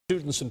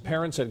Students and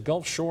parents at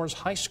Gulf Shores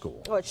High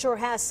School. Well, it sure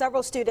has.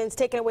 Several students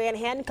taken away in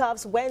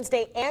handcuffs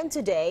Wednesday and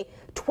today.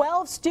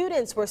 12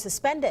 students were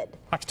suspended.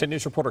 Fox 10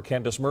 News reporter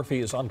Candace Murphy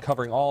is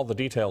uncovering all the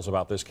details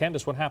about this.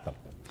 Candace, what happened?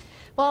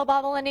 Well,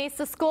 Bob Lanise,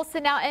 the school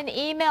sent out an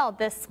email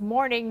this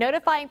morning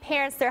notifying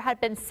parents there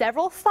had been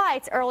several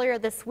fights earlier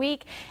this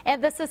week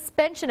and the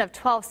suspension of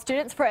 12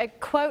 students for a,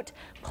 quote,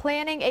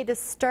 planning a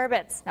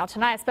disturbance. Now,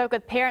 tonight I spoke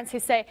with parents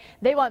who say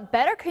they want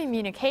better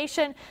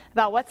communication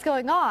about what's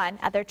going on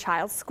at their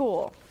child's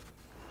school.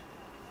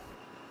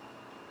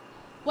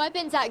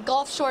 Weapons at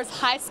Gulf Shores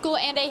High School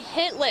and a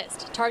hit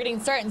list targeting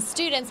certain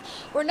students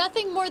were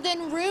nothing more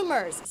than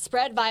rumors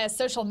spread via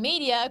social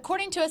media,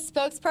 according to a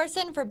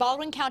spokesperson for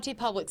Baldwin County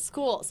Public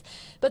Schools.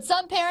 But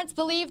some parents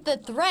believe the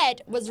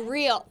threat was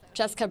real.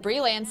 Jessica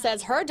Breland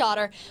says her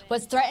daughter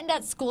was threatened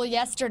at school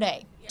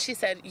yesterday. She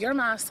said, "You're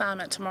my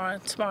assignment tomorrow.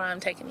 Tomorrow I'm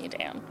taking you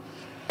down."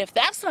 If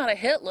that's not a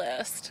hit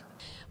list.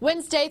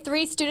 Wednesday,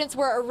 3 students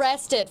were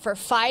arrested for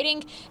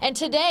fighting, and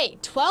today,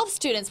 12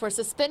 students were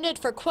suspended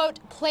for, quote,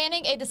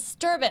 planning a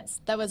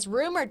disturbance that was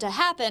rumored to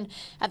happen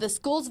at the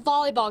school's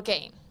volleyball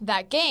game.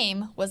 That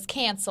game was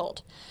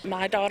canceled.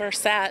 My daughter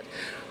sat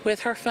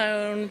with her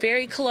phone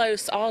very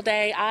close all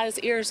day, eyes,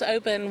 ears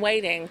open,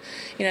 waiting.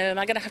 You know, am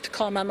I going to have to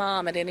call my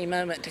mom at any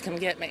moment to come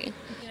get me?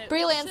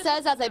 Breland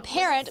says as a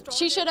parent,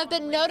 she should have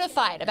been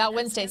notified about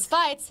Wednesday's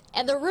fights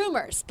and the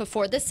rumors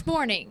before this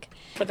morning.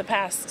 For the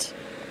past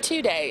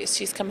 2 days,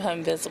 she's come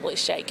home visibly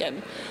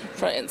shaken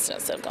for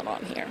incidents that have gone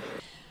on here.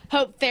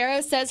 Hope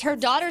Farrow says her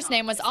daughter's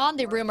name was on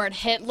the rumored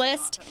hit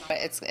list.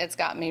 It's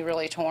got me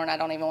really torn. I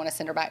don't even want to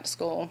send her back to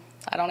school.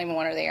 I don't even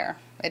want her there.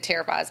 It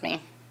terrifies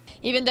me.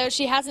 Even though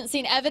she hasn't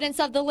seen evidence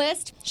of the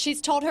list, she's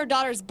told her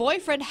daughter's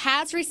boyfriend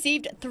has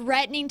received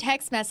threatening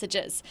text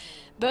messages.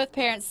 Both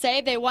parents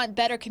say they want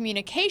better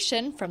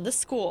communication from the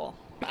school.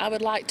 I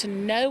would like to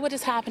know what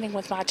is happening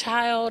with my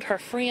child, her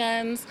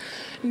friends,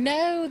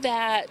 know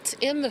that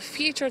in the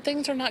future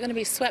things are not going to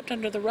be swept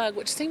under the rug,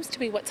 which seems to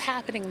be what's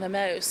happening the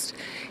most.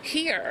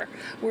 Here,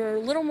 we're a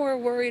little more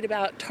worried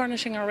about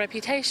tarnishing our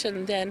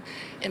reputation than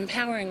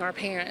empowering our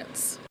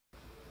parents.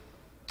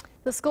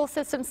 The school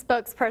system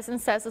spokesperson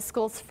says the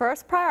school's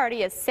first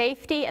priority is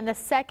safety and the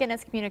second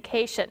is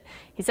communication.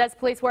 He says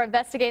police were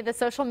investigating the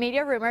social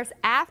media rumors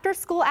after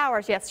school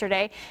hours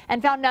yesterday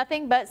and found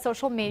nothing but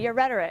social media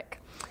rhetoric.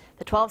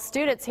 The 12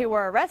 students who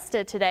were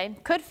arrested today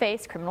could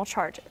face criminal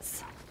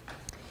charges.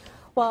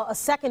 Well, a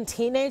second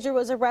teenager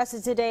was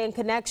arrested today in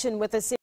connection with a